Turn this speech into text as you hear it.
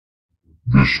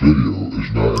This video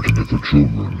is not intended for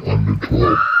children under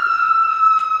 12.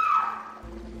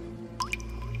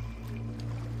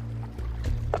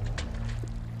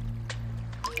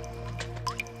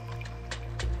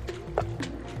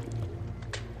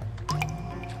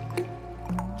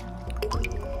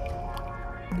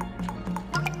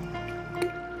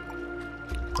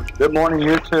 Good morning,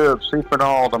 YouTube. Sleep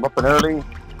Arnold. I'm up and early.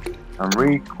 I'm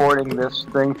recording this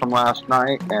thing from last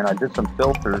night, and I did some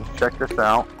filters. Check this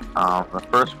out. The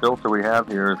first filter we have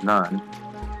here is none.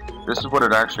 This is what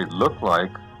it actually looked like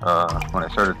when I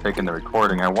started taking the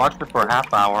recording. I watched it for a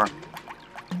half hour.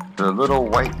 The little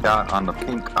white dot on the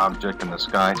pink object in the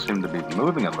sky seemed to be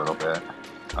moving a little bit.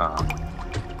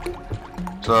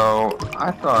 So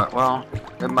I thought, well,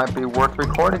 it might be worth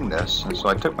recording this. And so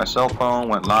I took my cell phone,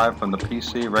 went live from the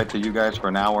PC right to you guys for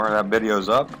an hour. That video's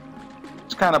up.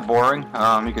 It's kind of boring.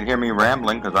 You can hear me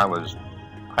rambling because I was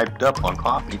hyped up on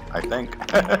coffee, I think.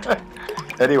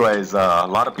 Anyways, a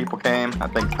lot of people came. I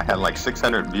think I had like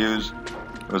 600 views.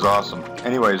 It was awesome.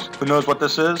 Anyways, who knows what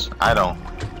this is? I don't.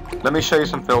 Let me show you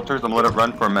some filters. I'm going to let it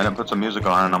run for a minute, put some music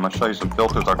on, and I'm going to show you some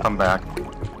filters. I'll come back.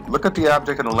 Look at the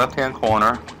object in the left-hand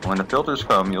corner. When the filters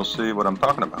come, you'll see what I'm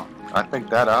talking about. I think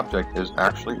that object is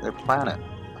actually a planet.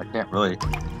 I can't really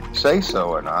say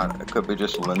so or not. It could be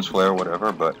just a lens flare or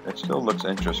whatever, but it still looks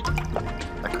interesting.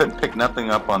 I couldn't pick nothing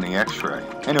up on the X-ray.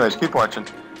 Anyways, keep watching.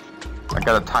 I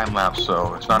got a time lapse,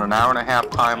 so it's not an hour and a half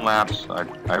time lapse. I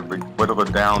whittled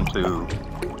it down to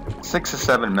 6 to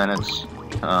 7 minutes.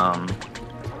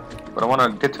 But I want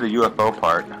to get to the UFO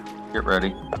part. Get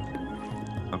ready.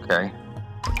 Okay.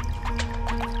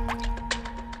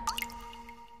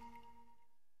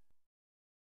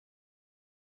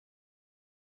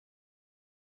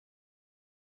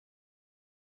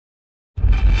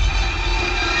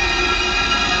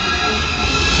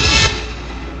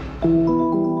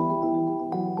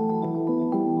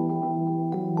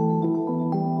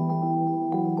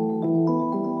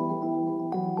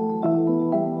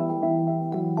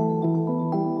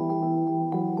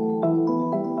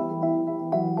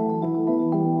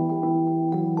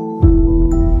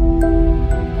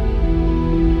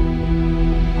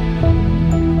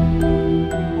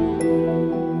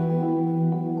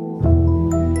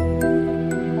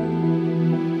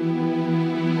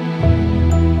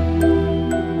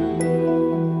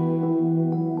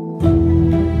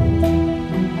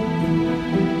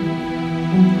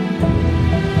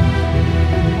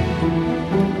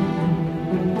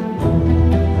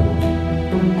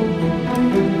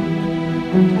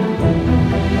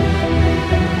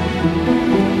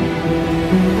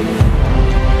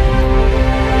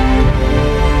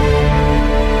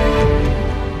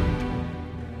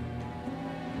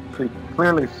 So you can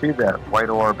clearly see that white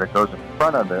orb that goes in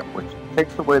front of it, which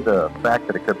takes away the fact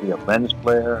that it could be a lens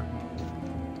flare.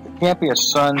 It can't be a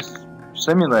sun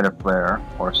simulator flare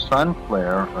or sun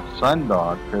flare or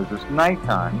sundog because it's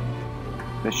nighttime.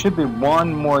 There should be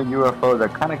one more UFO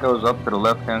that kind of goes up to the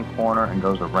left-hand corner and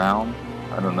goes around.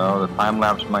 I don't know, the time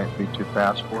lapse might be too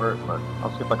fast for it, but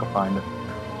I'll see if I can find it.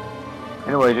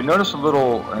 Anyway, you notice a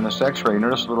little, in this X-ray, you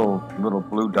notice a little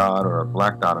blue dot or a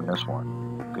black dot on this one.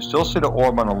 You can still see the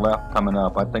orb on the left coming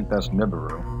up. I think that's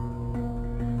Nibiru.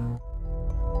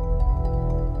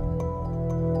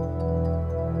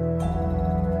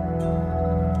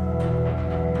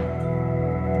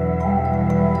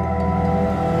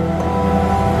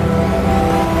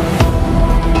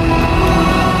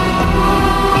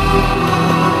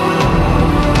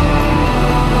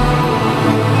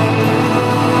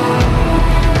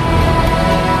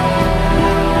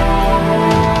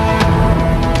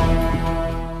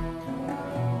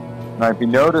 Now, if you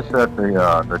notice that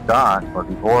the dot or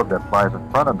the orb that flies in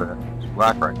front of it is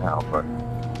black right now, but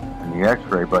in the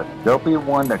X-ray, but there'll be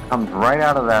one that comes right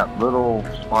out of that little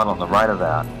spot on the right of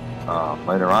that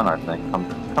later on. I think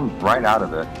comes right out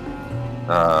of it.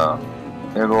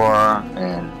 Igor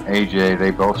and AJ, they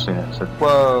both seen it and said,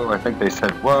 "Whoa!" I think they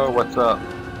said, "Whoa, what's up?"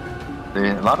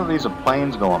 A lot of these are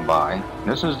planes going by.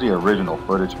 This is the original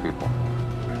footage, people.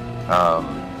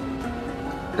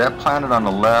 That planet on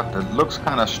the left, it looks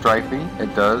kind of stripy.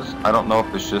 It does. I don't know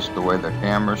if it's just the way the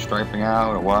camera's striping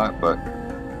out or what, but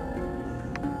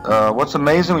what's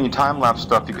amazing when you time-lapse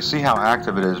stuff, you can see how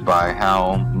active it is by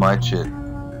how much it,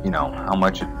 how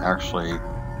much it actually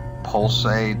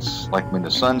pulsates. Like when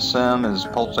the sun sim is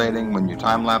pulsating, when you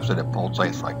time-lapse it, it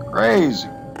pulsates like crazy.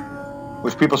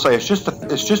 Which people say it's just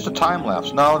a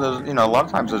time-lapse. No, there's, a lot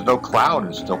of times there's no cloud,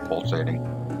 it's still pulsating.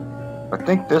 I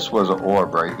think this was an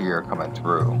orb right here coming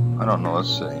through. I don't know, let's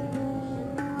see.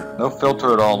 No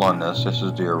filter at all on this. This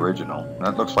is the original.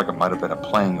 That looks like it might have been a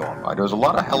plane going by. There's a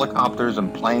lot of helicopters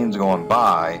and planes going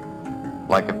by,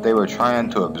 like if they were trying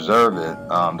to observe it.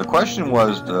 The question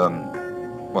was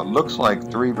what looks like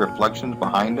 3 reflections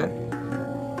behind it,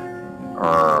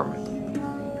 or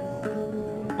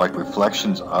like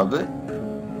reflections of it.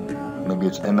 Maybe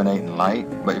it's emanating light.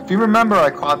 But if you remember,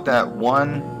 I caught that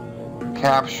one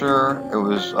capture. It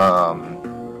was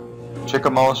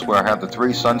Chicamos, where I had the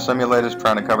 3 sun simulators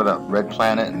trying to cover that red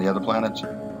planet and the other planets.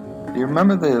 Do you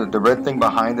remember the red thing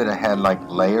behind it? It had like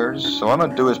layers. So what I'm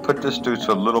going to do is put this through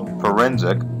to a little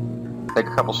forensic, take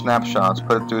a couple snapshots,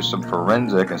 put it through some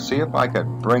forensic, and see if I could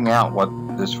bring out what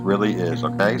this really is,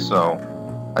 okay? So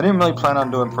I didn't really plan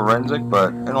on doing forensic,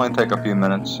 but it'll only take a few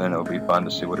minutes, and it'll be fun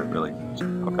to see what it really is.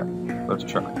 Okay, let's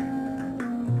try.